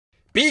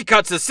B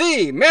cuts to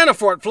C,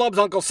 Manafort flubs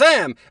Uncle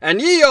Sam,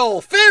 and ye ol'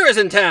 fair is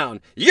in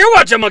town. You're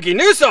watching Monkey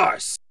News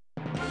Source.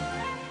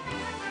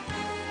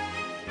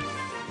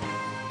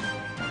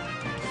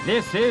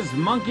 This is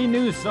Monkey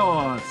News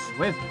Source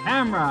with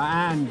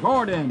Tamra and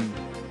Gordon.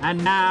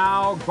 And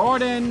now,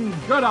 Gordon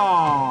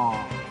Goodall.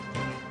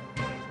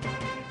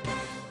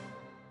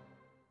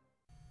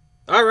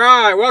 All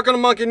right, welcome to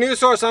Monkey News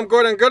Source. I'm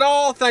Gordon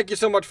Goodall. Thank you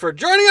so much for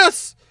joining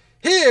us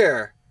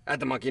here at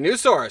the Monkey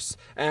News Source.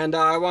 And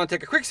I want to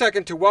take a quick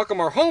second to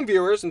welcome our home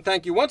viewers and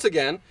thank you once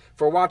again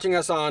for watching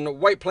us on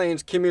White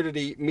Plains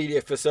Community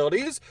Media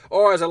Facilities,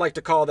 or as I like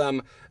to call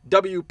them,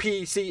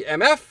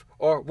 WPCMF,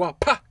 or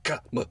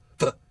WAPAKMF.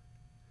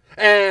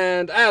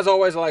 And as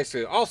always, I'd like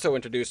to also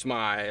introduce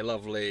my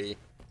lovely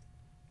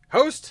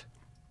host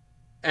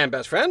and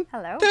best friend,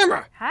 hello,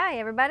 Tamra. Hi,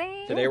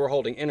 everybody. Today we're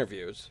holding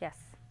interviews. Yes.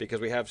 Because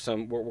we have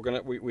some,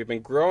 we've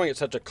been growing at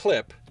such a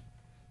clip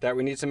that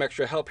we need some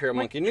extra help here at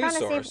Monkey News Source.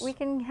 We're trying to see if we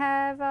can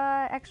have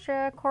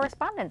extra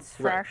correspondence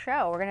for our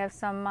show. We're going to have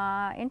some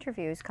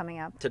interviews coming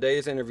up.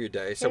 Today's interview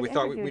day, so we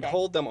thought we'd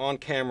hold them on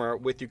camera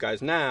with you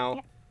guys now.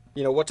 Yeah.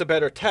 You know, what's a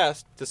better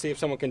test to see if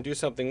someone can do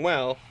something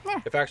well?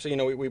 Yeah. If actually, you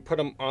know, we put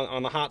them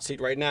on the hot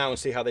seat right now and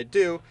see how they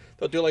do.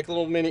 They'll do like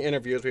little mini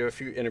interviews. We have a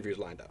few interviews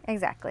lined up.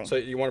 Exactly. So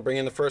you want to bring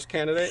in the first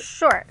candidate?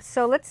 Sure.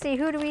 So let's see,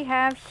 who do we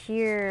have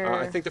here?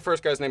 I think the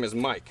first guy's name is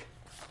Mike.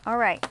 All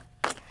right.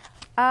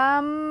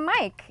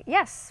 Mike.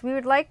 Yes, we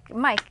would like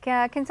Mike.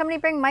 Can somebody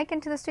bring Mike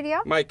into the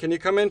studio? Mike, can you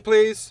come in,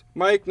 please?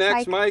 Mike,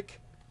 next, Mike.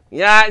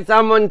 Yeah,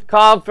 someone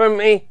called for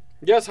me.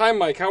 Yes, hi,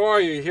 Mike. How are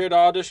you? You here to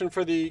audition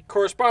for the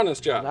correspondence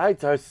job?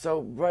 Lights are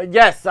so bright.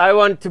 Yes, I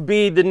want to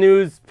be the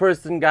news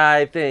person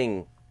guy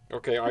thing.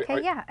 Okay.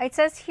 Yeah. It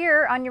says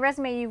here on your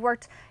resume you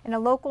worked in a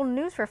local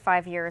news for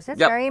 5 years. That's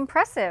very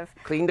impressive.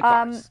 Clean the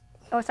cars.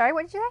 Oh, sorry.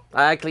 What did you say?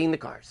 I clean the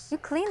cars. You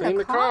clean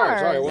the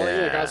cars. All right.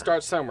 Well, you got to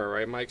start somewhere,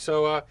 right, Mike?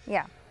 So,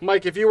 yeah.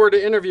 Mike, if you were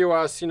to interview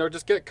us, you know,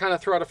 just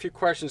throw out a few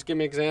questions. Give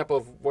me an example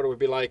of what it would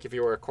be like if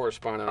you were a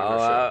correspondent on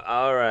our show.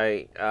 All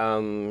right.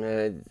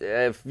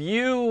 If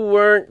you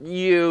weren't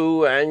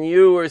you and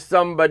you were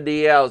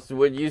somebody else,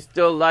 would you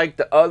still like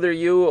the other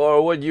you,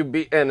 or would you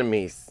be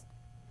enemies?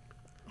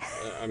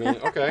 I mean,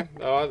 okay.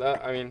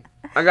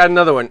 I got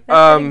another one.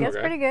 That's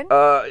pretty good.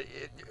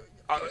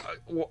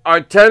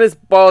 Are tennis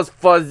balls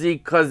fuzzy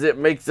because it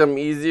makes them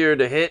easier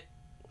to hit?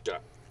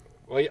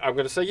 Well, I'm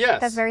going to say yes.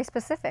 That's very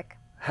specific.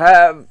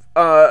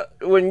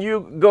 When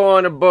you go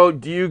on a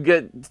boat, do you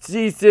get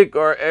seasick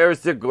or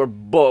airsick or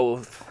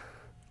both?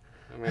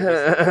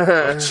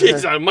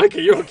 Jeez, Mike, are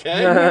you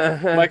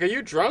okay? Mike, are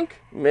you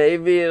drunk?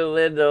 Maybe a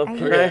little.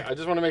 Okay, I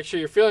just want to make sure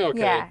you're feeling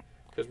okay. Yeah.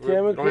 Because we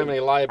don't have any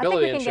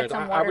liability insurance.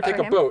 I would take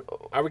a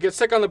boat. I would get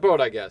sick on the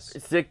boat, I guess.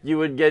 Sick, you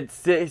would get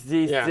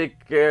seasick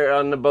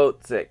on the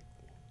boat sick.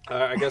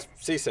 I guess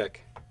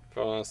seasick.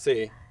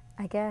 Sea.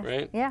 I guess.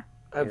 Right? Yeah.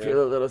 I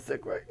feel a little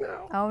sick right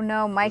now. Oh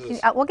no, Mike!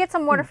 We'll get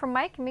some water from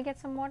Mike. Can we get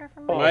some water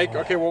from Mike? Mike,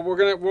 okay. Well,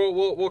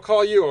 we'll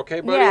call you, okay,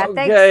 buddy? Yeah,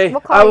 thanks. Okay,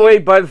 We'll call I'll you.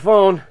 wait by the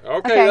phone.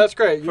 Okay, that's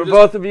great.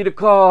 Both of you to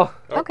call.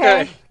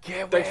 Okay.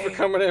 Can't Thanks wait. for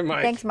coming in,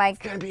 Mike. Thanks, Mike.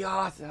 It's gonna be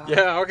awesome.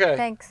 Yeah. Okay.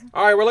 Thanks.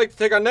 All right. We'd like to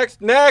take our next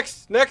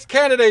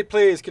candidate,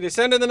 please. Can you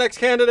send in the next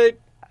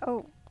candidate?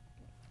 Oh.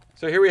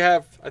 So here we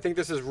have. I think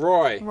this is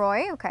Roy.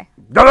 Roy. Okay.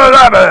 Oh,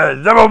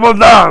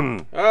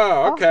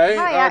 okay.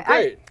 Hi,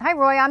 great. hi,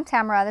 Roy. I'm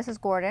Tamara. This is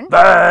Gordon.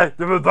 Okay.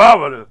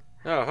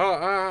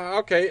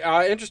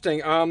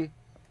 Interesting. I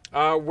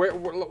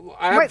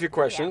have a few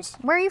questions.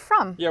 Where are you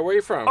from? Yeah, where are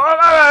you from?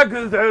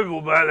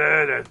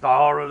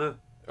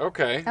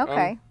 Okay.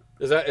 Okay.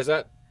 Is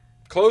that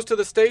close to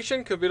the station?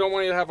 Because we don't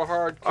want you to have a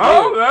hard commute.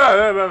 All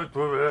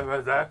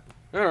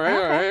right.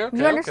 Okay. Do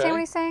you understand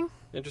what he's saying?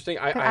 Interesting.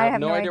 I have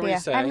no idea what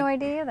he's saying. I have no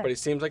idea either. But he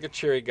seems like a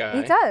cheery guy.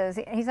 He does.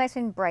 He's nice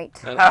and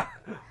bright. And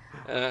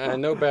I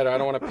know better. I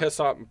don't want to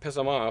piss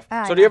him off.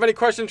 So do you have any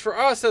questions for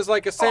us as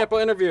like a sample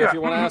interview if you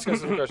want to ask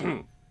us some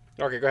questions?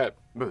 Okay, go ahead.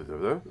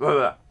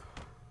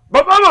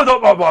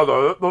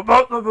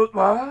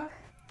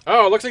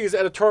 Oh, it looks like he's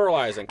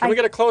editorializing. Can we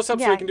get a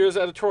close-up so he can do his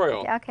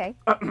editorial? Yeah, okay.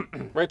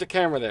 Right to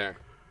camera there.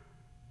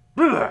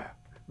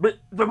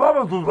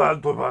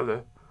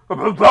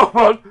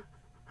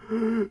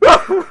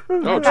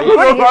 Oh, geez.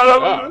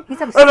 He's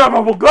upset. Oh,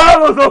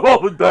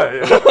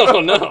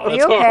 no. Are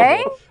you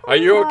okay? Are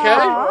you okay?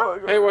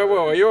 Hey,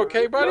 whoa. Are you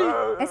okay, buddy?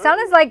 It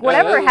sounded like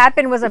whatever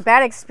happened was a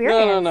bad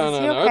experience. No. Is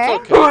he okay?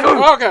 It's okay.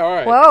 Okay, all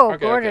right. Whoa,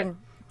 Okay. Gordon.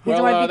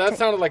 Well, that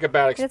sounded like a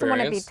bad He experience. doesn't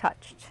want to be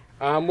touched.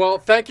 Well,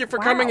 thank you for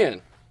coming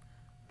in.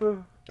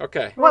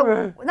 Okay.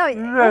 Well, no,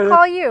 we'll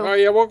call you. Oh,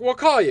 yeah, we'll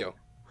call you.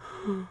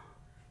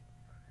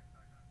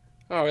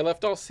 Oh,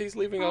 he's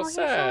leaving all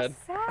sad. He's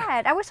so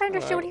sad. I wish I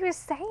understood what he was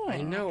saying.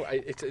 I know.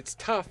 It's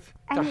tough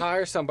to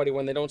hire somebody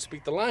when they don't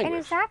speak the language. And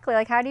exactly.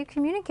 Like, how do you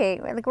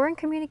communicate? Like, we're in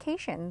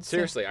communications.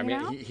 Seriously. I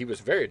mean, he was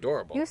very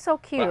adorable. He was so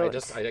cute. But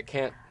I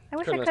can't. I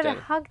wish I could have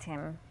hugged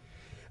him.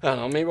 I don't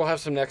know. Maybe we'll have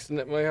some next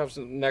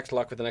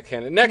luck with the next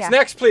candidate.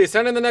 Next, please.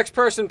 Send in the next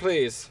person,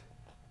 please.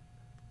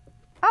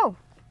 Oh.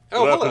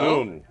 Oh, Good hello.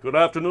 afternoon. Good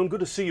afternoon. Good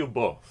to see you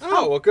both.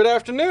 Oh, well, good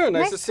afternoon.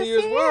 Nice to see you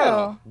as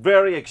well.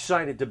 Very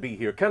excited to be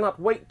here. Cannot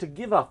wait to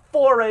give a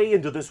foray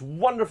into this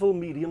wonderful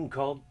medium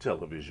called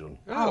television.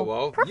 Oh,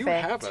 well, you perfect.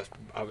 have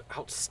an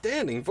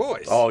outstanding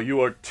voice. Oh, you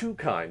are too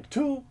kind.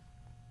 Too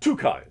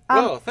kind.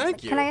 well,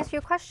 thank you. Can I ask you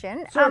a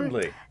question?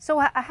 Certainly. So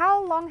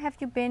how long have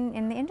you been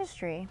in the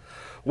industry?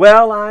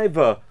 Well,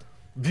 I've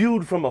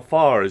viewed from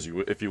afar,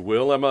 if you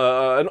will. I'm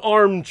an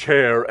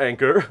armchair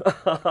anchor,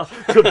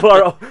 to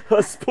borrow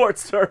a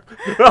sports term.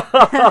 Is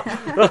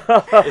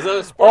that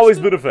a sports Always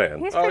team? been a fan.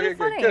 He's Oh, pretty okay,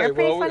 funny. good. You're a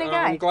pretty Well, funny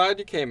guy. I'm glad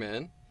you came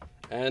in.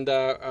 And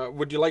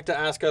would you like to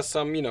ask us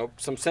some,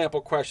 some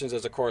sample questions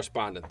as a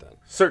correspondent then?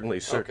 Certainly,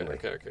 certainly.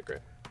 Okay,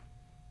 great.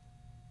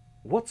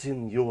 What's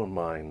in your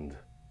mind?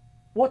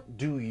 What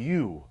do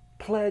you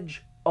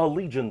pledge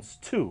allegiance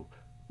to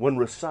when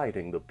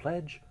reciting the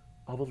Pledge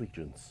of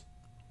Allegiance?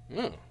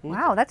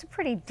 Wow, that's a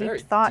pretty deep Very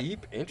thought.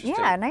 deep, interesting.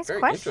 Yeah, nice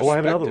very question. Oh, I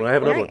have another one. I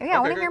have another one. Yeah, I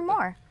want Okay, to hear great.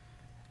 more.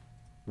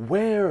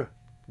 Where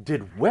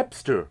did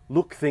Webster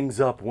look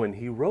things up when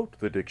he wrote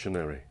the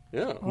dictionary?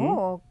 Yeah.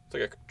 Oh, It's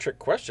like a trick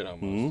question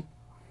almost.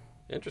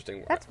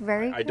 Interesting. That's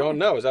very I don't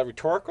know. Is that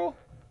rhetorical?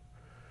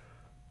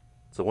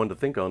 It's the one to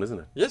think on, isn't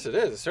it? Yes, it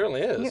is. It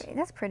certainly is.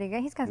 that's pretty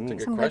good. He's got Good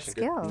some good question.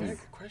 skills. Yeah,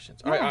 good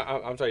questions. All right,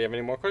 I'm sorry. You have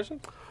any more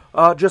questions?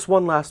 Just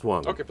one last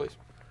one. Okay, please.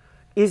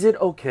 Is it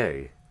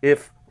okay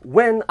if,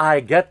 when I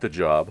get the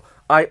job,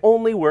 I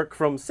only work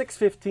from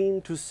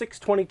 6:15 to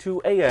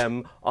 6:22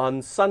 a.m.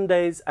 on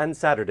Sundays and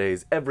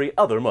Saturdays every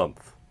other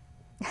month?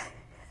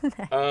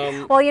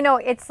 Well,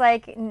 it's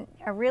like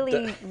a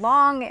really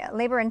long,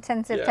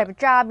 labor-intensive Yeah. type of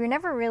job. You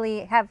never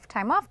really have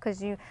time off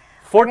because you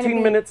 14 be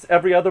minutes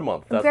every other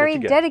month. That's very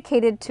what you get.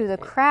 dedicated to the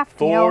craft.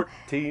 14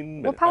 We'll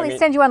minutes. probably mean-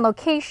 send you on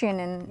location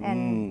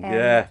and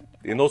Yeah,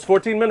 in those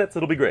 14 minutes,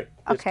 it'll be great.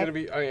 It's Okay. going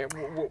to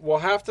be. We'll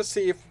have to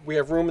see if we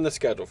have room in the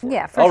schedule for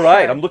Yeah, it. for All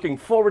right, sure. I'm looking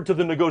forward to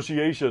the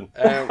negotiation.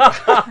 All right,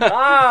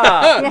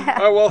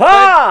 well,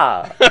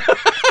 Ah!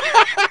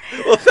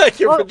 thank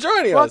you for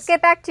joining We'll us.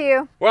 get back to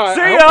you. Well,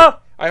 See I ya!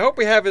 I hope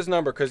we have his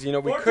number because we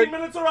 14 could.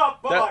 minutes are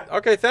up. Bye-bye.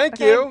 Okay, thank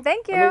Okay, you.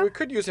 thank I mean, you. we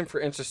could use him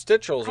for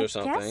interstitials or I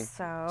something. guess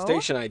so.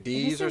 Station IDs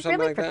He's or something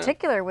really like that.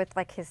 particular with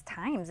like his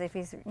times. If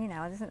he's, it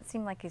doesn't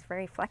seem like he's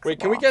very flexible. Wait,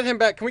 can we get him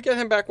back? Can we get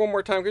him back one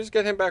more time? Can we just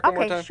get him back one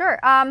more Okay, time? sure.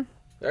 I'm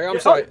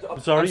sorry.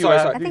 I'm sorry. You sorry.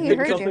 asked- I think he you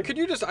heard you. something? Could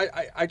you just?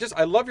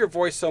 I love your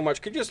voice so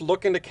much. Could you just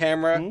look into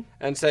camera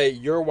and say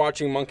you're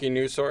watching Monkey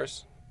News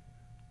Source?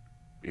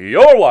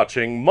 You're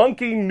watching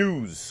Monkey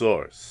News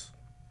Source.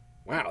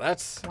 Wow,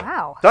 that's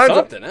Wow. Time's up.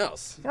 something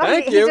else. Oh,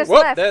 Thank he you. just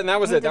Whoop, left. that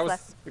was He it. That just was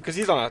left. because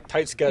he's on a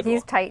tight schedule.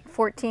 He's tight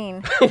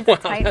 14. Wow,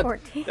 tight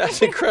 14.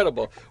 That's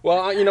incredible.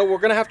 Well, we're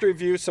gonna have to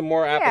review some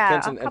more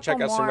applicants a and check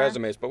couple out some more.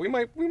 resumes, but we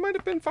might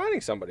have been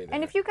finding somebody there.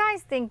 And if you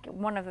guys think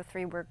one of the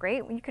three were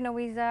great, you can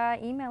always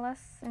email us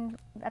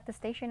at the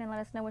station and let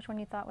us know which one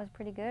you thought was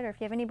pretty good. Or if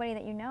you have anybody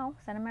that you know,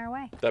 send them our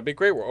way. That'd be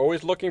great. We're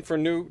always looking for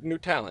new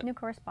talent. New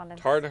correspondence.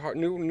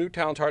 New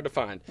talent's hard to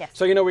find. Yes.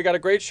 So we got a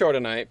great show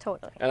tonight.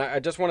 Totally. And I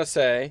just want to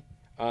say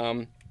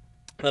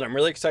that I'm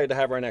really excited to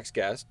have our next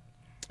guest.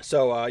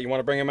 So you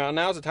want to bring him out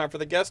now? Is it time for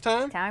the guest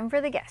time? Time for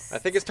the guest. I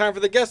think it's time for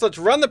the guest. Let's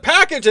run the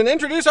package and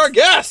introduce our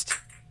guest.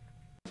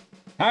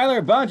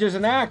 Tyler Bunch is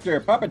an actor,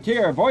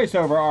 puppeteer,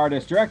 voiceover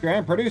artist, director,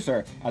 and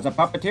producer. As a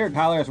puppeteer,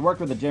 Tyler has worked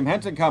with the Jim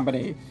Henson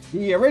Company.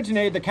 He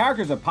originated the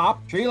characters of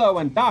Pop,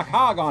 Trilo, and Doc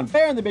Hogg on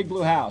Bear in the Big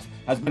Blue House,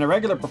 has been a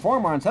regular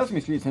performer on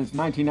Sesame Street since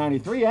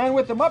 1993 and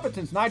with the Muppets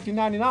since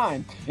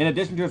 1999. In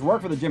addition to his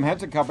work for the Jim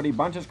Henson Company,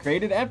 Bunch has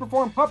created and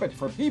performed puppets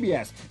for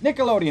PBS,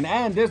 Nickelodeon,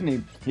 and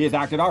Disney. He has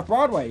acted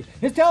off-Broadway.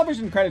 His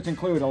television credits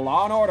include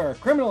Law & Order,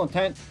 Criminal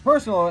Intent,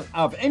 Personal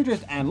of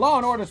Interest, and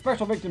Law & Order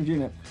Special Victims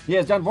Unit. He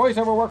has done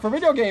voiceover work for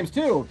video games,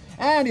 too.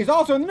 And he's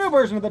also in the new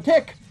version of The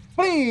Tick.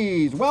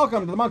 Please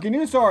welcome to the Monkey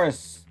News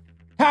Source,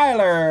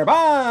 Tyler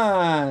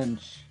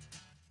Bunch.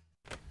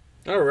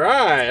 All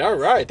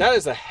right. That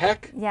is a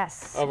heck.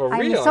 Yes. Of a I'm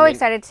reel, so I mean-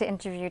 excited to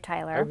interview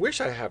Tyler. I wish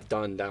I have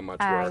done that much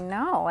I work.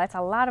 know. That's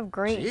a lot of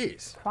great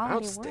Jeez, quality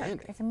outstanding.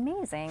 work. It's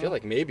amazing. I feel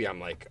like maybe I'm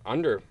like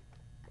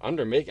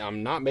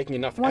I'm not making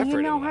enough well, effort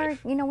you know in her.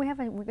 life. We have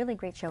a really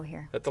great show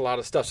here. That's a lot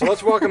of stuff. So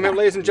let's welcome him,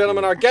 ladies and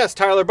gentlemen, our guest,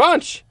 Tyler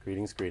Bunch.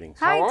 Greetings, greetings.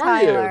 Hi, How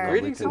are you? Tyler.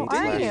 Greetings How indeed.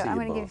 are Nice you? to see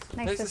I'm you going to both. give.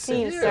 Nice to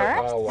see you, sir.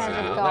 Oh wow, How's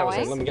it that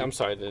was going? it. I'm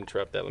sorry to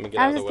interrupt that. Let me get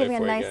I out was of just the way giving a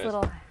for you nice guys.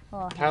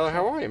 little. Tyler,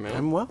 how are you, man?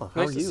 I'm well.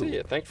 How nice are to you? see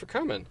you. Thanks for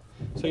coming.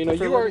 So Thank you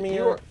for letting me,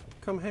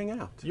 come hang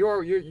out.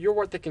 you're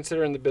what they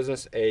consider in the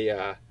business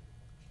a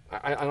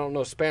I don't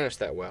know Spanish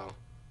that well.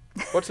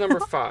 What's number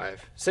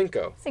 5?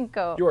 Cinco.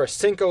 Cinco. You are a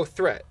Cinco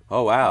threat.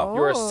 Oh wow.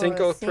 You're a Oh,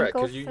 Cinco threat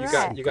Cinco because you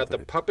threat. got the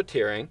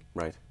puppeteering,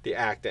 Right. the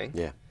acting,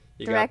 Yeah.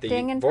 you Directing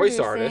got the and voice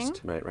producing.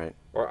 artist, Right.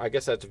 or I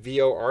guess that's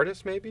VO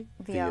artist maybe,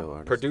 VO.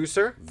 artist.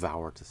 producer,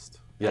 Vow artist.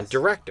 and Yes.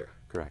 director.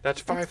 Correct. That's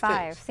 5 That's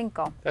 5. things.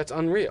 Cinco. That's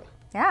unreal.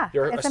 Yeah.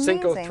 You're it's a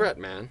Cinco amazing. threat,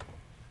 man.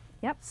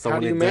 Yep. How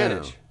Throwing do you it down,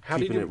 manage? How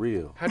do keeping you it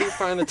real. How do you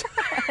find the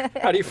time?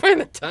 How do you find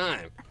the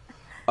time?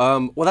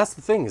 Well, that's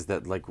the thing is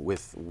that like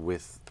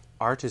with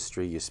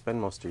artistry, you spend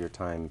most of your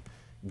time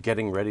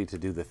getting ready to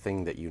do the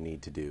thing that you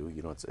need to do.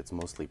 You know, it's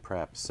mostly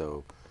prep.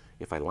 So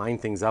if I line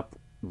things up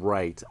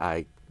right,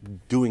 I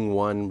doing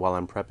one while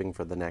I'm prepping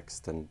for the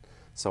next, and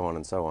so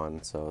on,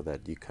 so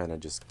that you kind of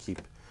just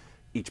keep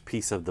each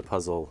piece of the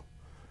puzzle,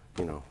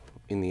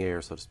 in the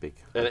air, so to speak.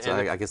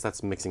 I guess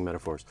that's mixing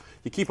metaphors.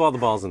 You keep all the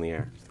balls in the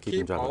air.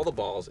 Keep all the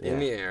balls in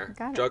the air,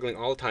 Got it. juggling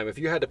all the time. If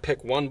you had to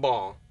pick one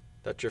ball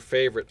that's your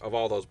favorite of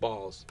all those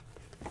balls,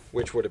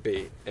 which would it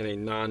be in a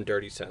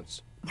non-dirty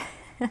sense?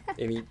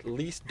 In the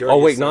least dirty. Oh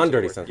wait, sense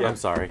non-dirty of the word. sense. Yeah. I'm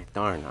sorry.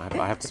 Darn,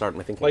 I have to start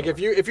my thinking. Like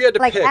about if you had to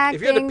Like pick,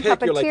 acting,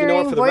 you're like, you know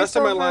what, for the rest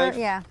of my voiceover, life,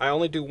 yeah. I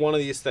only do one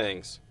of these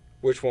things.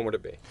 Which one would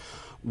it be?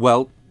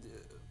 Well,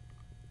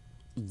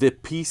 the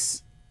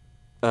piece,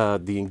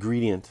 the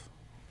ingredient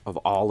of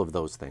all of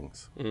those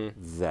things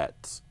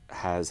that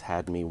has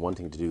had me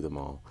wanting to do them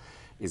all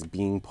is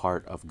being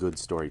part of good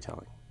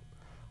storytelling.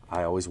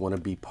 I always want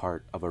to be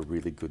part of a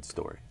really good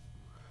story.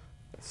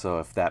 So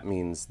if that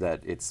means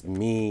that it's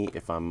me,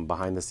 if I'm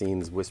behind the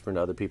scenes whispering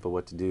to other people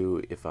what to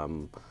do, if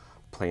I'm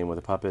playing with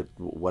a puppet,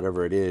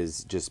 whatever it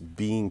is, just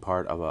being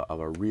part of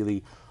a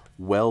really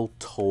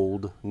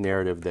well-told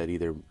narrative that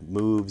either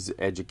moves,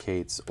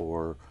 educates,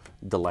 or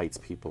delights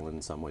people in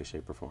some way,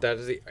 shape, or form. That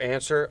is the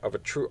answer of a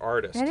true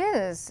artist. It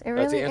is. It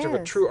really That's the answer is.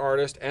 of a true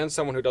artist and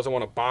someone who doesn't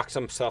want to box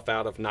himself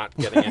out of not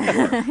getting any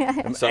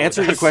work. So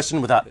Answering the that's-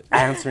 question without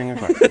answering a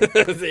question.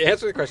 the answer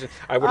to the question.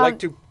 I would like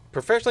to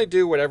professionally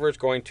do whatever is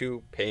going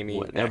to pay me.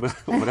 Whatever,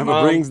 next.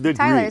 whatever brings the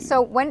Tyler, green.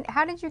 so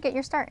how did you get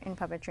your start in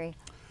puppetry?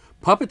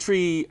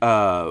 Puppetry,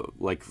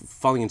 like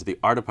falling into the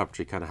art of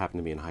puppetry, kind of happened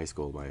to me in high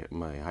school.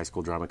 My high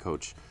school drama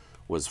coach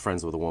was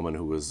friends with a woman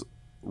who was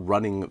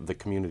running the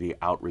community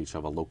outreach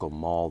of a local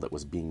mall that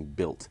was being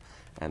built.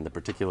 And the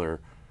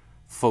particular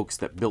folks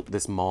that built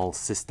this mall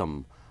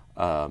system,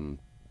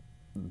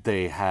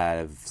 they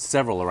have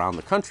several around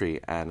the country,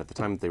 and at the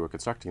time that they were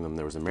constructing them,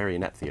 there was a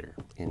marionette theater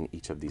in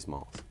each of these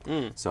malls.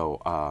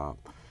 So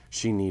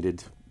she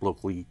needed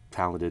locally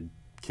talented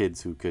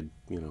kids who could,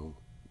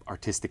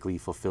 artistically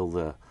fulfill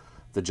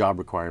the job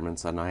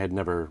requirements. And I had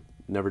never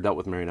dealt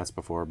with marionettes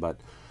before, but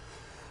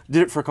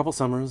did it for a couple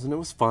summers, and it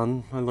was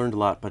fun. I learned a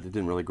lot, but it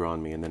didn't really grow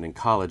on me. And then in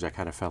college, I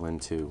kind of fell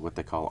into what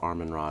they call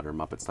arm and rod or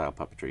Muppet-style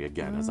puppetry,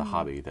 again, as a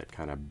hobby that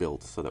kind of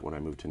built so that when I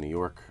moved to New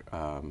York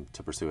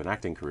to pursue an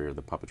acting career,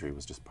 the puppetry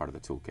was just part of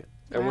the toolkit.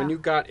 And when you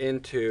got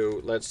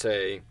into, let's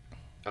say,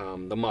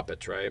 the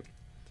Muppets, right?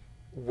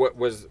 What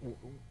was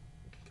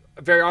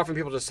very often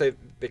people just say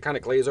they kind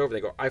of glaze over.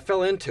 They go, "I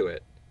fell into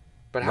it,"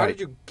 but how Right. did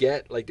you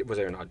get? Like, was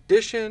there an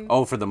audition?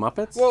 Oh, for the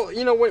Muppets? Well,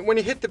 when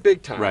you hit the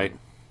big time, right.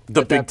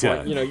 The at that big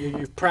point, time.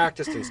 you've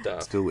practiced and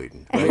stuff. Still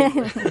waiting.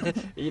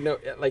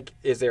 Like,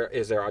 is there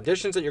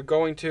auditions that you're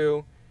going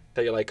to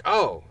that you're like,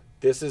 oh,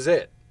 this is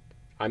it,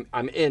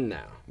 I'm in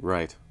now,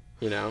 Right.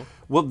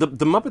 Well,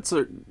 the Muppets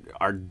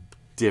are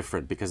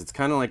different because it's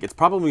kind of like, it's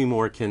probably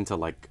more akin to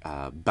like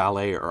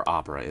ballet or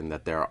opera in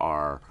that there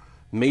are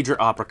major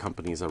opera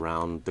companies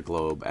around the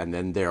globe, and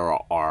then there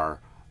are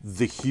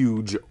the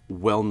huge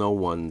well-known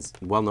ones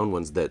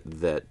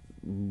that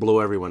blow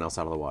everyone else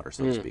out of the water,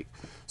 so to speak.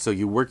 So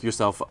you work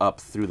yourself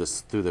up through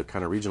the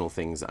kind of regional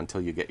things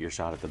until you get your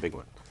shot at the big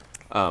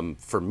one.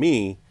 For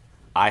me,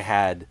 I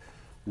had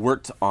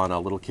worked on a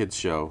little kids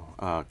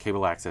show,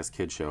 cable access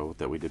kids show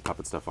that we did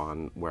puppet stuff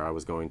on, where I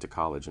was going to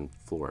college in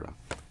Florida,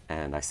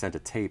 and I sent a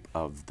tape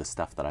of the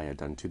stuff that I had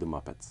done to the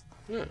Muppets,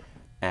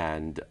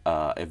 and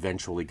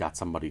eventually got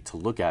somebody to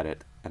look at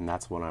it, and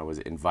that's when I was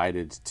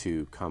invited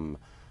to come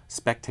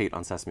spectate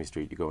on Sesame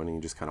Street. You go in and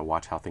you just kind of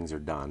watch how things are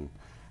done.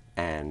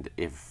 And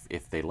if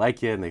they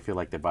like you and they feel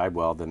like they vibe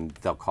well, then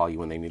they'll call you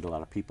when they need a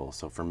lot of people.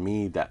 So for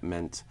me, that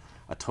meant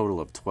a total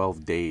of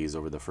 12 days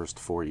over the first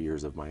 4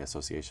 years of my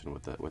association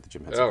with the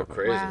Jim Henson oh, Company.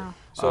 crazy. Wow.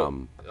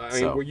 So,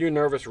 so- were you a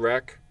nervous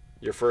wreck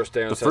your first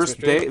day on The Sesame first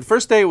Street? day, the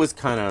first day was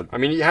kind of, I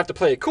mean, you have to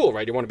play it cool,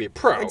 right? You want to be a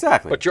pro.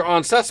 Exactly. But you're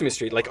on Sesame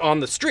Street, like on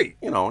the street.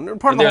 and part And of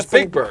the there's whole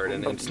thing, Big Bird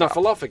and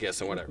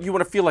Snuffleupagus and whatever. you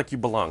want to feel like you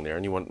belong there,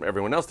 and you want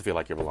everyone else to feel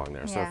like you belong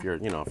there. So Yeah. if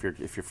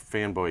you're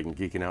fanboying and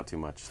geeking out too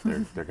much,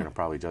 they're going to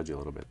probably judge you a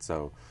little bit.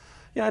 So,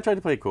 yeah, I tried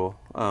to play it cool.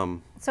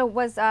 So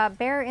was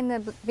Bear in the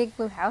Big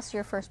Blue House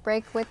your first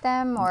break with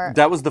them, or?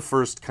 That was the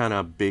first kind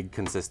of big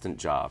consistent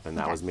job, and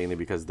that Okay. was mainly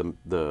because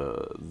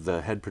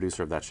the head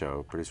producer of that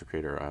show, producer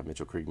creator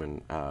Mitchell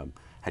Kriegman,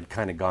 had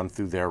kind of gone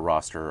through their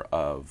roster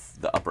of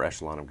the upper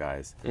echelon of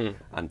guys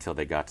until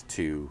they got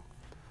to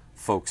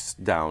folks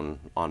down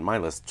on my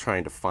list,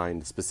 trying to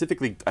find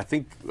specifically. I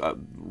think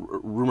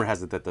rumor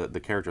has it that the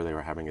character they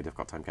were having a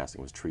difficult time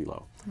casting was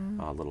Trilo,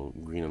 a little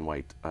green and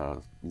white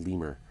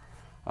lemur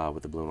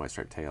with the blue and white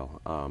striped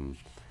tail.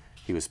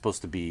 He was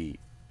supposed to be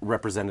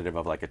representative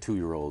of like a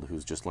 2-year-old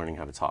who's just learning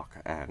how to talk,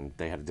 and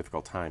they had a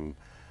difficult time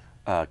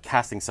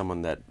casting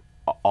someone that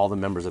all the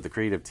members of the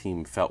creative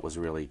team felt was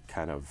really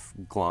kind of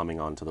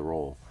glomming onto the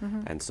role.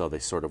 And so they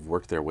sort of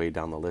worked their way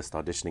down the list,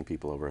 auditioning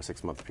people over a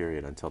 6-month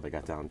period until they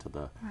got down to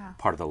the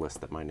part of the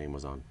list that my name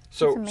was on.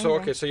 So That's so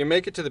amazing. okay, so you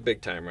make it to the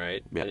big time,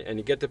 right? Yeah. And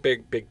you get the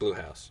big Blue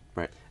House.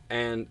 Right.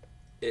 And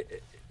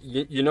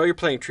you know you're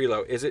playing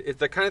Trilo. Is it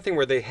the kind of thing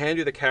where they hand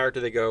you the character,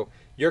 they go,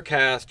 "You're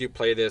cast, you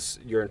play this,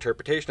 your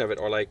interpretation of it,"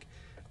 or like,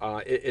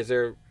 is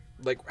there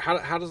like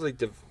how does they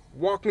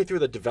walk me through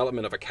the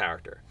development of a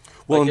character?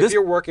 Well, like if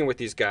you're working with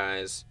these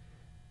guys,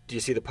 do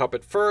you see the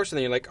puppet first and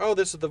then you're like, oh,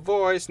 this is the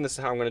voice and this is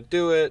how I'm going to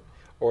do it,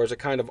 or is it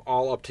kind of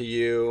all up to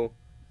you?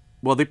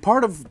 Well,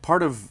 part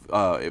of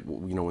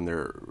when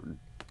they're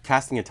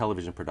casting a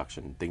television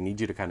production, they need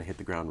you to kind of hit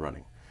the ground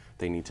running.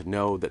 They need to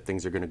know that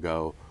things are going to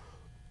go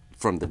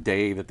from the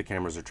day that the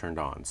cameras are turned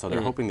on. So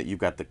they're hoping that you've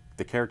got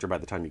the character by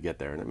the time you get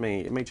there, and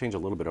it may change a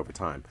little bit over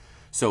time.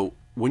 So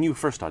when you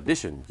first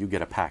audition, you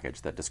get a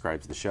package that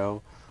describes the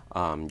show.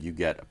 You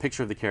get a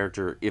picture of the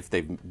character. If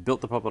they've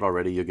built the puppet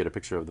already, you get a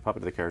picture of the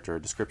puppet of the character, a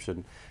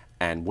description.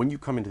 And when you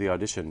come into the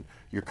audition,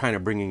 you're kind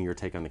of bringing your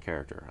take on the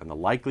character. And the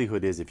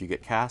likelihood is if you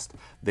get cast,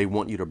 they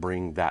want you to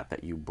bring that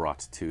you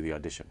brought to the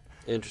audition.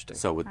 Interesting.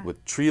 So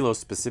with Trilo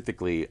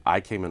specifically, I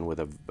came in with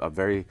a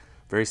very,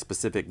 very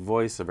specific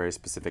voice, a very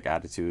specific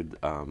attitude.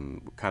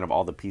 Kind of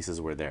all the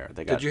pieces were there.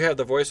 Did you have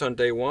the voice on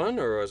day one,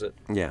 or was it?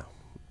 Yeah.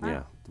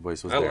 Yeah, the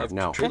voice was I there. love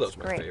Now, Trilo's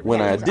my favorite.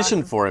 when I That's auditioned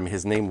awesome. for him,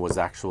 his name was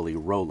actually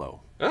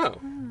Rolo.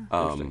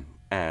 Oh.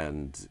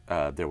 And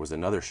there was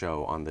another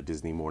show on the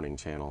Disney Morning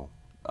Channel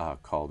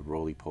called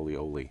Roly Poly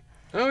Oly.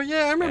 Oh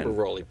yeah, I remember And,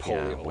 Roly Poly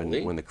yeah,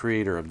 Oly. when the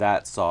creator of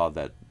that saw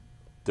that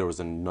there was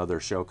another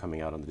show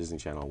coming out on the Disney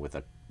Channel with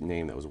a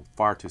name that was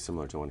far too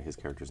similar to one of his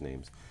characters'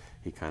 names,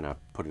 he kind of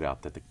put it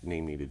out that the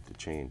name needed to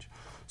change.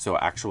 So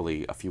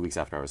actually, a few weeks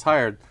after I was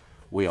hired,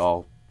 we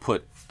all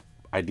put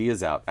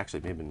ideas out.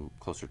 Actually, maybe been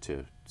closer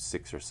to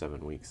 6 or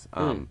 7 weeks.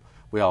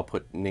 We all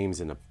put names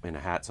in a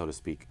hat, so to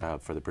speak,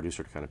 for the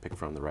producer to kind of pick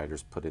from. The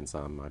writers put in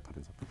some, I put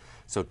in some.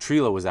 So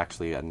Trilo was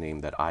actually a name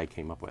that I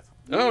came up with.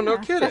 Oh, no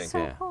kidding. That's so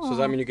Yeah. cool. So does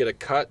that mean you get a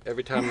cut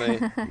every time they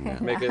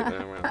make it?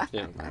 Well,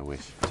 yeah. I wish.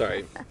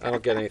 Sorry, I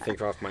don't get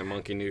anything off my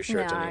Monkey News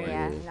shirts No, anyway.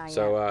 yeah, not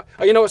So,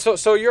 you know,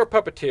 so you're a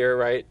puppeteer,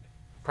 right?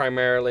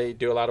 Primarily,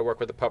 do a lot of work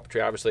with the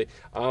puppetry, obviously.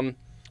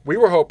 We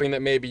were hoping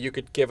that maybe you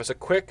could give us a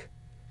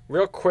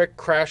real quick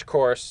crash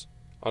course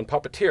on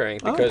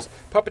puppeteering, because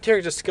puppeteering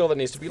is a skill that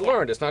needs to be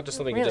learned. It's not just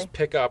something you Really. just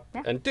pick up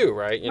Yeah. and do,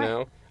 right? You Right.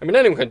 know, I mean,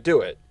 anyone can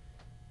do it,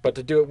 but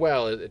to do it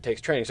well, it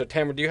takes training. So,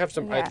 Tamara, do you have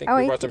some? I Yeah. think Oh,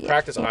 we yeah, brought some yeah,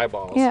 practice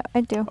eyeballs. Yeah, I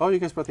do. Oh, you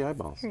guys brought the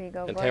eyeballs. Here you go,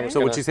 And Gordon. Tamara- So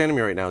what Gonna- she's handing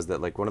me right now is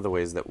that like one of the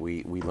ways that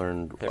we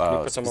learned Here, can you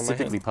put some on my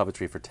specifically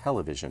puppetry for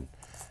television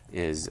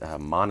is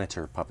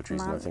monitor puppetry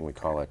is another thing we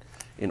call it.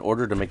 In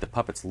order to make the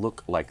puppets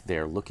look like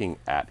they're looking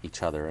at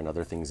each other and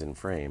other things in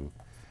frame,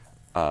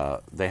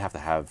 they have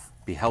to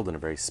be held in a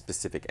very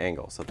specific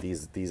angle. So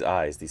these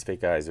eyes, these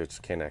fake eyes,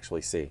 which can't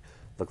actually see,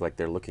 look like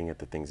they're looking at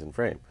the things in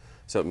frame.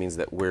 So it means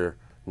that we're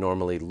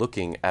normally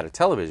looking at a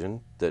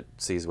television that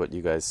sees what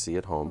you guys see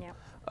at home,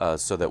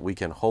 so that we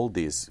can hold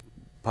these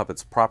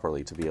puppets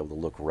properly to be able to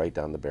look right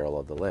down the barrel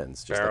of the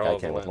lens, just Barrel like I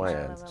of the can with my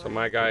lens. hands. So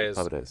my guy is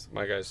Puppet is.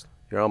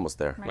 You're almost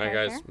there.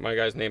 my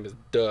guy's name is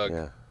Doug.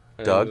 Yeah.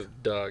 My Doug? name is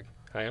Doug.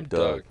 I am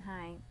Doug. Doug.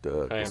 Hi,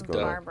 Doug, I what's am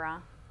going on?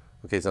 Barbara.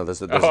 Okay, so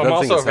there's Oh, another I'm thing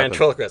also a that's happened.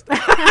 ventriloquist.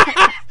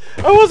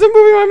 I wasn't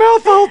moving my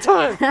mouth the whole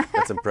time.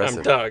 That's I'm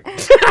impressive. Doug.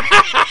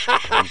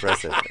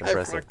 Impressive. I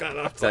Impressive. fucked that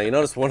up. Now you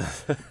notice one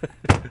of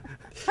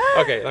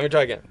Okay, let me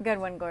try again. Good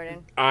one,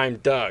 Gordon. I'm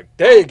Doug.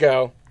 There you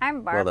go.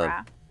 I'm Well done.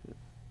 Barbara.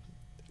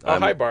 Oh,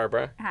 hi,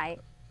 Barbara. Hi.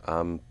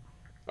 All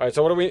right,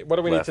 so what do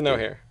we need to know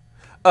Lefty.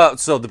 here?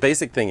 So the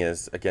basic thing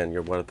is, again,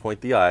 you want to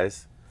point the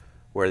eyes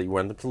where you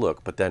want them to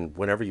look, but then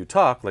whenever you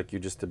talk, like you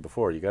just did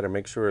before, you got to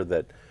make sure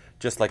that,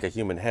 just like a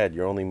human head,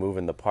 you're only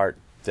moving the part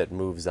that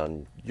moves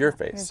on your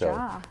face. Your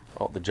jaw.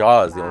 The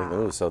jaw is the only thing that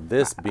moves. So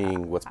this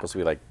being what's supposed to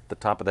be like the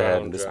top of the head,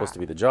 Bottom and this is jaw. supposed to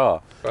be the jaw,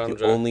 Bottom you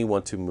jaw. only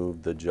want to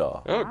move the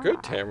jaw. Oh,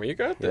 good, Tamara. You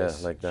got Yeah,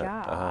 this. like that.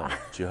 Jaw.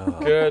 Jaw.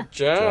 Good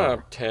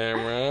job,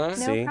 Tamara.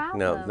 See?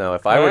 problem. Now,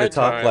 if I were Hi, to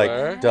talk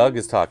Tyler. like Doug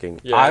is talking,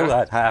 Yeah. I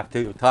would have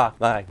to talk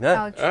like that.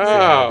 Oh, true.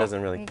 Oh. It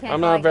doesn't really. You can't I'm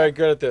go not like very that.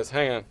 good at this.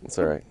 Hang on. It's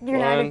all right. You're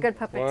not a good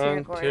puppeteer,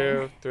 1, Gordon.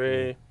 2,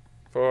 3,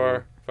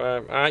 4,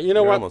 5. You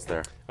know You're what? almost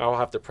there. I'll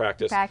have to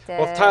practice. Practice.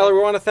 Well, Tyler, we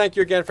want to thank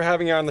you again for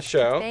having you on the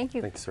show. Thank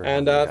you. Thanks for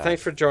And having me, guys.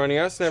 thanks for joining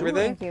us and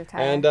everything. Thank you,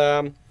 Tyler.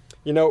 And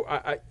you know,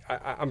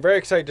 I'm very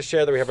excited to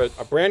share that we have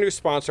a brand new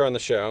sponsor on the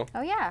show,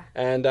 Oh, yeah.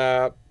 and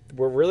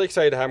we're really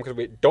excited to have him because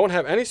we don't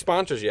have any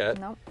sponsors yet.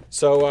 Nope.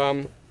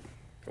 So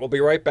we'll be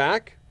right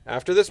back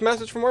after this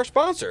message from our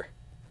sponsor.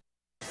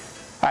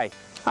 Hi,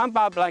 I'm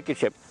Bob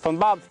Blankenship from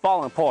Bob's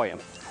Ball Emporium.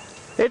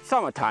 It's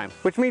summertime,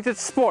 which means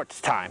it's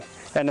sports time.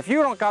 And if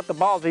you don't got the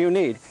balls that you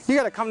need, you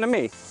gotta come to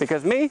me.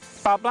 Because me,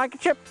 Bob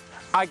Blankenship,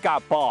 I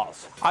got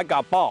balls. I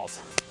got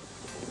balls.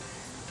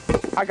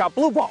 I got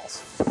blue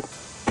balls.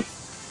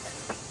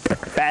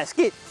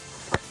 Basket.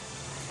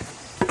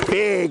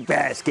 Big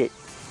basket.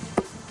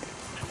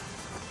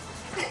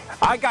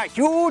 I got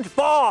huge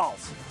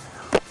balls.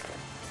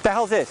 The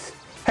hell's this?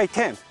 Hey,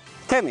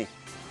 Timmy,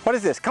 what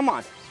is this? Come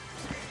on.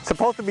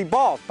 Supposed to be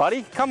balls,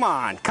 buddy. Come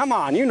on,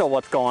 you know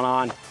what's going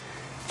on.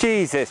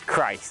 Jesus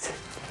Christ.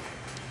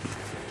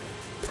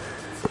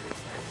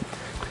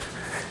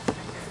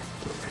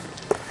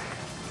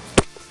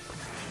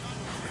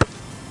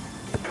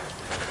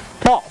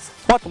 Balls.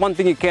 What's one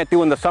thing you can't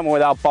do in the summer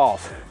without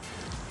balls?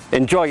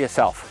 Enjoy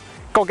yourself.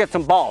 Go get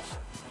some balls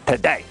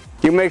today.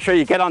 You make sure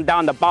you get on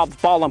down to Bob's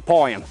Ball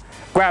Emporium.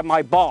 grab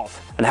my balls,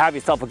 and have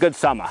yourself a good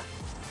summer.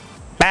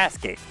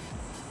 Basket.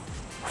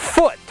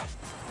 Foot.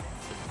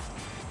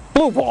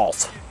 Blue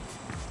balls.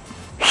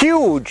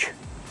 Huge.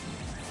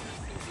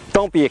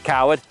 Don't be a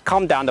coward.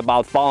 Come down to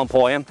Bob's Ball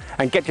Emporium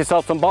and get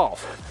yourself some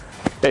balls.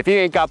 If you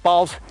ain't got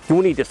balls,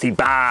 you need to see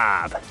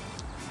Bob.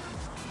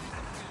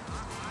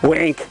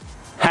 Wink.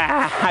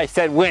 I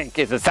said wink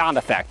is a sound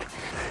effect.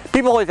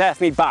 People always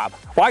ask me, Bob,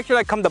 why should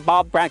I come to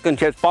Bob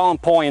Blankenship's Ball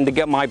Emporium to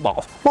get my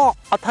balls? Well,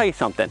 I'll tell you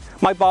something.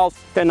 My balls,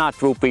 they're not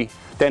droopy,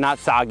 they're not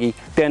soggy,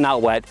 they're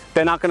not wet,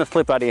 they're not gonna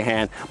slip out of your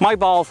hand. My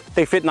balls,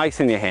 they fit nice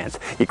in your hands.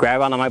 You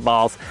grab onto my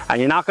balls, and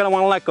you're not gonna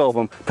wanna let go of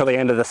them till the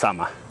end of the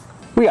summer.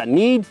 We are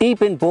knee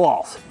deep in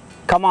balls.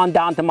 Come on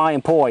down to my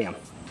Emporium.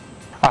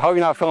 I hope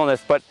you're not feeling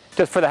this, but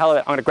just for the hell of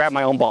it, I'm gonna grab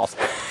my own balls.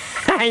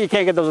 You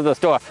can't get those at the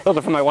store. Those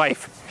are for my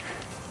wife.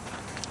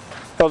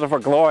 Those are for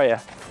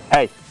Gloria.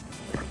 Hey,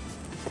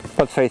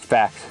 let's face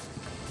facts.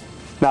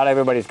 Not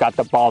everybody's got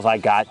the balls I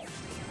got,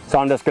 so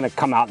I'm just gonna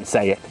come out and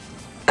say it.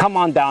 Come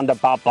on down to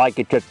Bob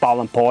Blankenship's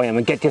Ball Emporium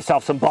and get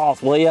yourself some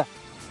balls, will ya?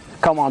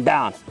 Come on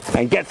down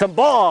and get some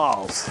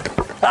balls.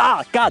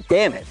 Ah, God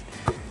damn it.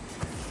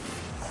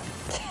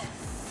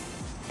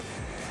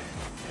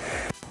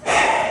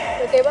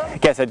 Okay, Bob? I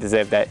guess I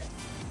deserve that.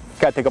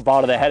 Gotta take a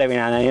ball to the head every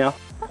now and then, you know?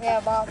 Yeah,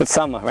 Bob. It's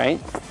summer, right?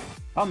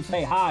 Come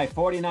say hi,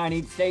 49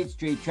 East State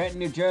Street, Trenton,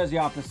 New Jersey,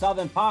 off the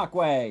Southern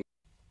Parkway.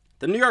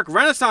 The New York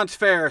Renaissance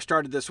Fair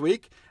started this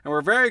week, and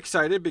we're very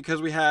excited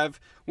because we have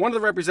one of the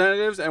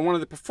representatives and one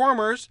of the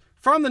performers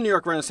from the New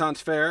York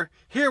Renaissance Fair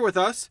here with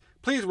us.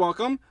 Please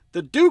welcome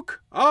the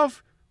Duke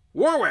of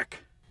Warwick.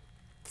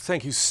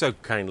 Thank you so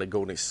kindly,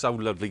 Gordon. It's so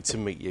lovely to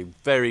meet you.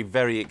 Very,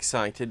 very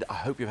excited. I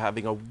hope you're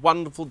having a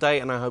wonderful day,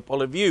 and I hope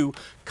all of you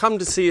come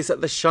to see us at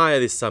the Shire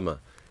this summer.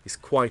 It's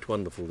quite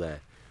wonderful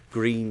there.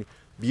 Green,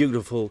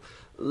 beautiful,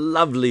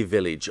 lovely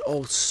village.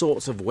 All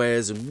sorts of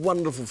wares and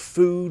wonderful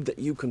food that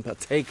you can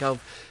partake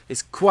of.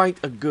 It's quite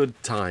a good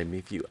time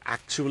if you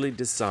actually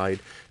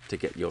decide to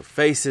get your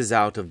faces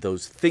out of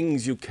those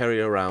things you carry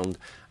around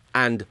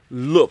and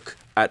look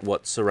at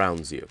what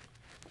surrounds you.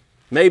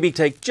 Maybe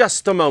take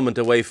just a moment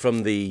away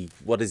from the,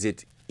 what is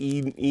it,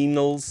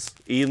 enals,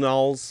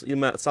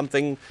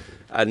 something,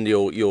 and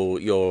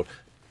your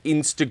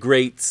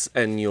Instagrates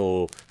and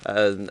your,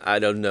 I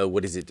don't know,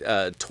 what is it,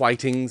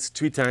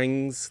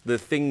 tweetangs, the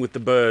thing with the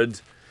bird.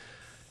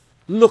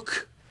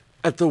 Look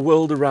at the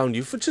world around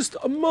you for just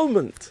a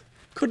moment.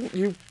 Couldn't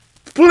you,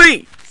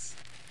 please?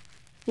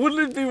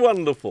 Wouldn't it be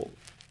wonderful?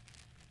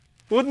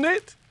 Wouldn't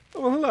it?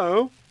 Oh,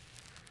 hello.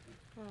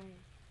 Hi.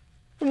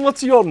 And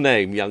what's your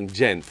name, young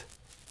gent?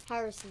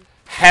 Harrison.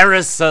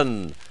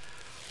 Harrison.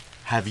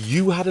 Have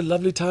you had a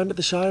lovely time at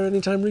the Shire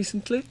anytime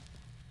recently?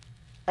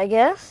 I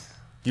guess?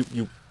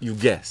 You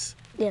guess.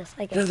 Yes,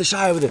 I You know, guess. the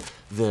Shire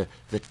with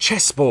the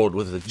chessboard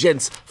with the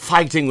gents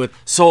fighting with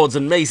swords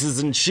and maces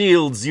and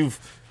shields.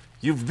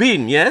 You've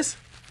been, yes?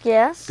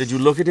 Yes? Did you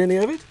look at any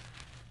of it?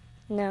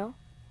 No.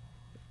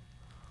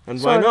 And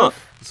why Sort not?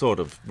 of. Sort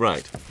of,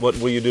 right. What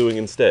were you doing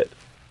instead?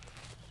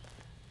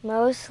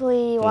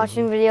 Mostly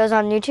watching videos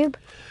on YouTube.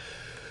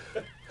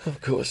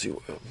 Of course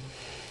you will.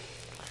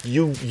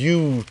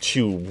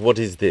 YouTube, what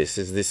is this?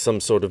 Is this some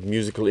sort of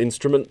musical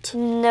instrument?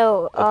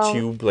 No. A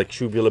tube, like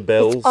tubular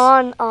bells? It's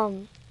on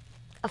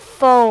a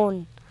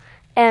phone,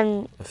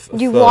 and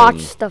you phone. watch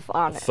stuff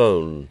on A it.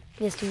 phone.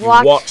 Yes, you You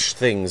watch. watch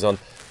things on.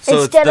 So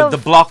it's Instead of- the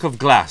block of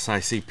glass I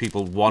see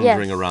people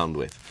wandering Yes. around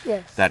with.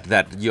 Yes.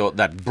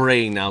 That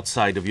brain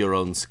outside of your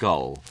own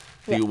skull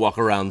that Yeah. you walk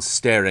around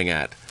staring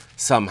at,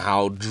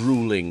 somehow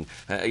drooling,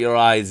 your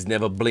eyes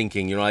never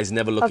blinking, your eyes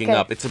never looking Okay,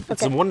 up. It's a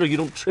okay. wonder you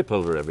don't trip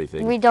over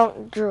everything. We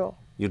don't drool.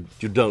 You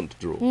don't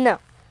drool. No.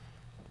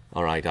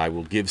 All right, I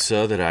will give,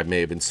 sir, that I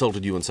may have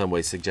insulted you in some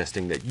way,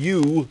 suggesting that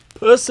you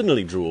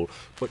personally drool,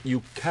 but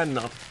you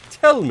cannot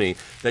tell me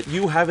that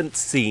you haven't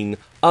seen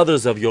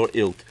others of your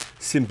ilk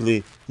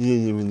simply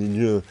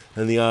and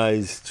the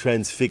eyes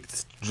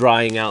transfixed,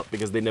 drying out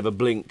because they never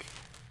blink.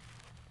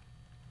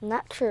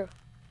 Not true.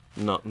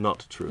 Not You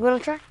true. wanna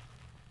try?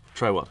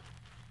 Try what?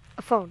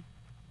 A phone.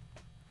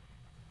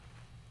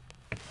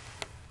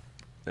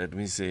 Let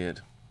me see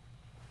it.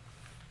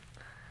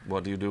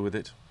 What do you do with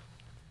it?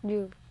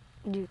 You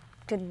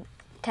can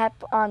tap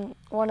on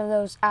one of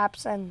those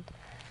apps and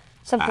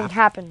something App?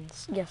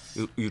 happens. Yes.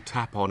 You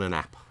tap on an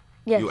app.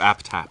 Yes. You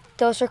app tap.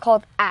 Those are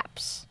called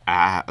apps.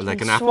 Like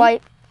You an apple?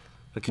 swipe.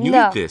 Can you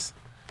No. eat this?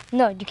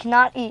 No, you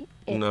cannot eat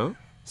it. No.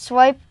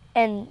 Swipe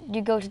and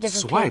you go to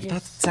different Swipe?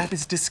 pages. That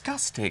is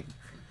disgusting.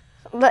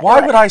 Let- Why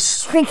let- would I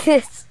like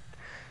this?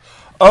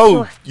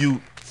 Oh, Swipe.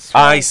 you...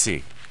 I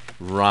see.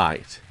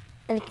 Right.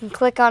 And you can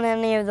click on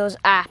any of those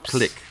apps.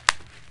 Click.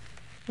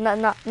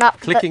 Not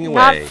Clicking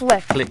not away.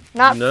 flick. Click.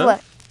 Not No?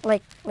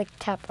 flick. Like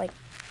tap. Like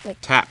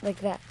Tap. Like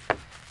that.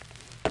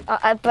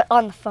 But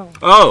on the phone.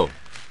 Oh!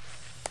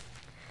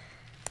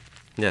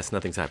 Yes,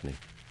 nothing's happening.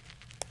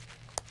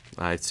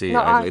 I see.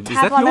 No, Is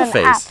tap that on your an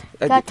face? app.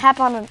 Gotta tap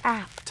on an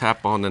app.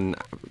 Tap on an...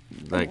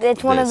 Like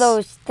It's one of this.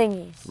 those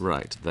thingies.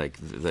 Right, like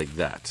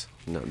that.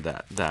 No,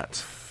 that.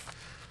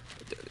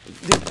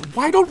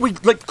 Why don't we,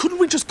 couldn't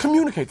we just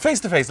communicate face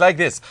to face like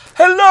this?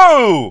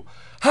 Hello!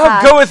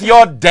 How goeth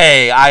your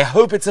day? I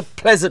hope it's a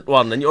pleasant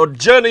one, and your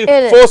journey,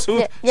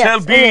 forsooth, shall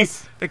be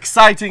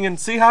exciting. And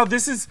see how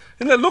this is.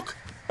 And then look,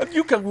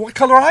 what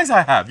color eyes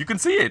I have. You can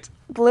see it.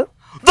 Blue.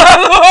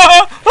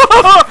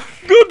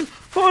 Good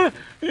for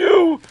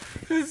you.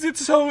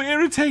 It's so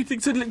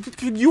irritating. So,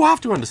 you have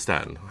to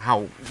understand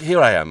how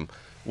here I am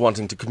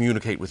wanting to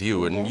communicate with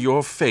you, and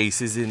your face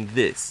is in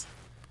this.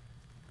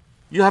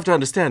 You have to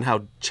understand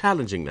how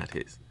challenging that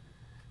is.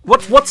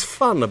 What's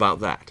fun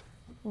about that?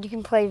 You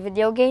can play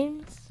video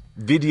games.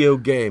 Video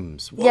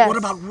games. What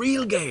about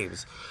real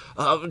games?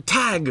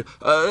 Tag,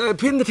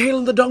 pin the tail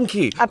on the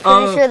donkey. I'm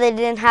pretty sure they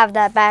didn't have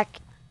that back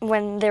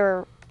when they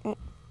were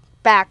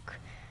back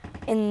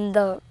in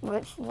the,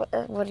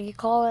 what do you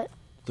call it?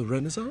 The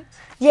Renaissance?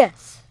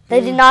 Yes.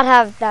 They did not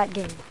have that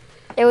game.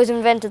 It was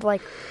invented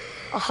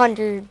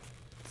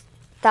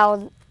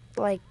 100,000,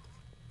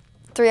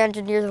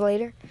 300 years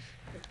later.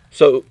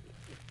 So,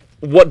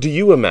 what do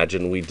you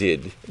imagine we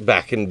did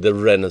back in the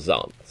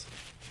Renaissance?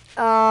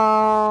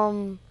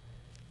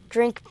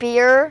 Drink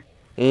beer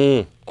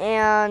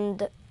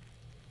and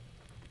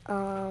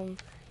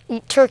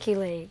eat turkey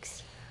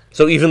legs.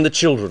 So even the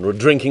children were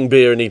drinking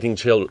beer and eating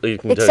turkey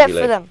legs? Except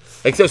for them.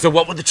 So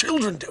what were the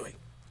children doing?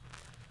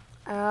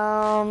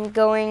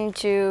 Going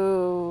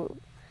to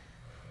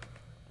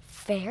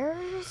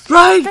fairs?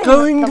 Right,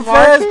 going to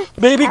fairs.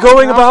 Maybe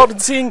going about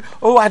and seeing,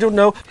 I don't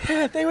know.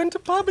 Yeah, they went to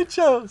puppet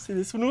shows. See,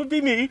 this one would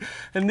be me,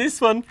 and this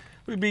one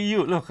would be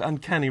you. Look,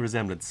 uncanny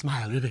resemblance.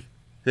 Smile, really.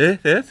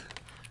 Yes?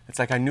 It's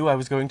like I knew I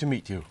was going to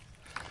meet you.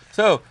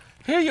 So,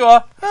 here you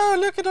are. Oh,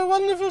 look at a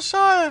wonderful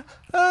Shire.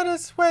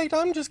 Wait,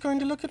 I'm just going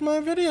to look at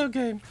my video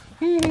game.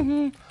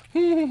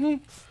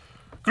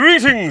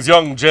 Greetings,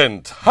 young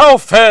gent. How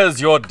fares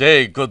your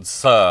day, good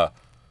sir?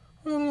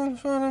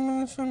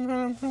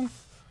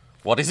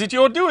 What is it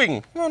you're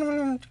doing?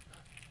 Go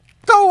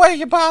away,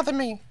 you bother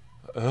me.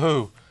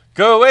 Oh,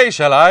 go away,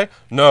 shall I?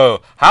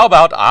 No. How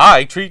about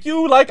I treat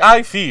you like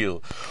I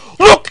feel?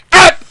 Look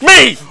at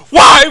me!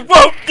 Why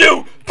won't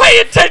you pay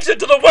attention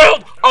to the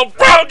world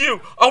around you?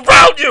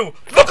 Around you!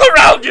 Look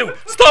around you!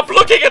 Stop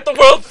looking at the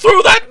world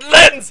through that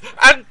lens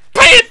and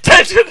pay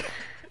attention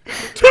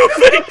to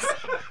things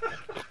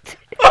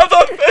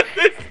other than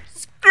this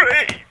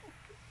screen!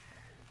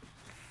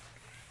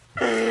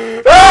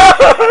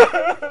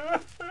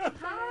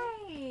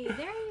 Hi,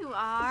 there you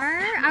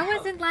are. I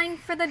was in line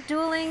for the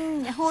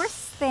dueling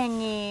horse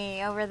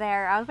thingy over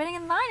there. I was waiting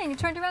in line and you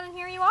turned around and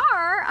here you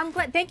are. I'm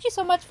glad. Thank you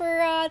so much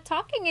for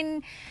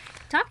talking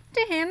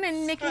to him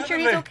and making sure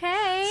he's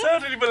okay.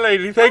 Certainly, my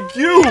lady. Thank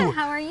you.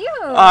 How are you?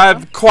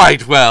 I'm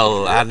quite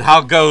well. And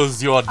how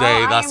goes your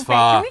day thus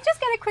far? Can we just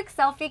get a quick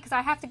selfie? Because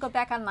I have to go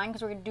back online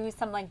because we're going to do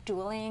some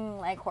dueling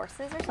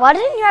horses or something. Why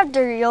didn't you have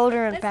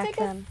deodorant back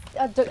then?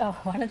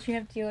 Why don't you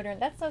have deodorant?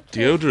 That's so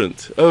cute.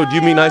 Deodorant? Oh, do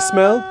you mean I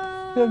smell?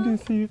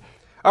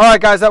 All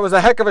right, guys, that was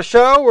a heck of a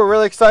show. We're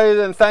really excited,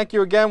 and thank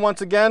you again, once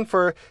again,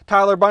 for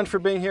Tyler Bunch for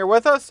being here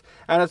with us.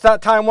 And it's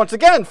that time once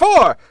again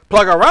for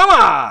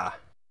Plugorama!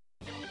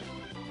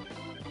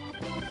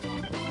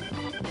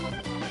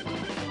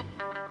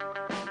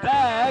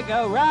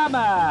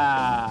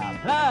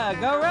 Plugorama!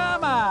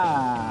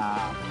 Plugorama!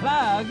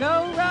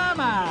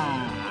 Plugorama!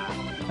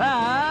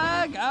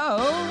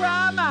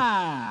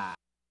 Plugorama!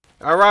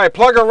 All right,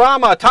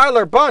 Plugorama,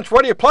 Tyler Bunch,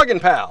 what are you plugging,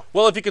 pal?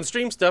 Well, if you can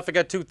stream stuff, I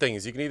got two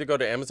things. You can either go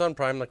to Amazon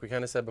Prime, like we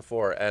kind of said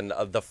before, and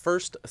the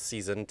first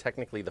season,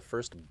 technically the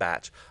first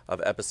batch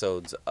of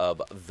episodes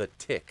of The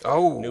Tick.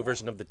 Oh. New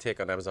version of The Tick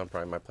on Amazon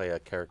Prime. I play a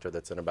character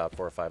that's in about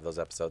 4 or 5 of those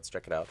episodes.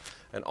 Check it out.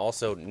 And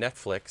also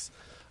Netflix,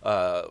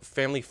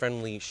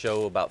 family-friendly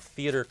show about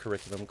theater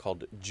curriculum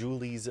called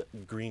Julie's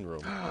Green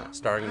Room,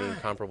 starring the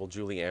incomparable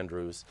Julie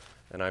Andrews.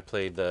 And I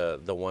played the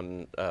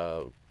one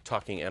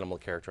talking animal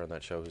character on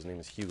that show whose name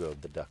is Hugo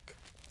the Duck.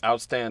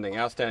 Outstanding,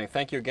 outstanding.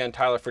 Thank you again,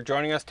 Tyler, for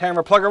joining us.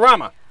 Tamara,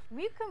 Plugorama.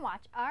 You can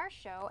watch our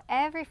show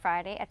every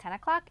Friday at 10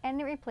 o'clock and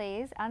it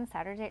replays on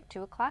Saturday at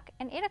 2 o'clock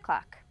and 8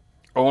 o'clock.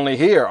 Only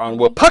here on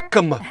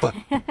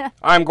Wapuckamuppa.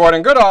 I'm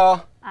Gordon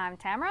Goodall. I'm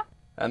Tamara.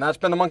 And that's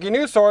been the Monkey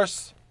News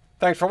Source.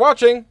 Thanks for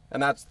watching,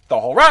 and that's the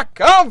whole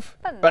rack of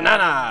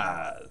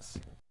bananas.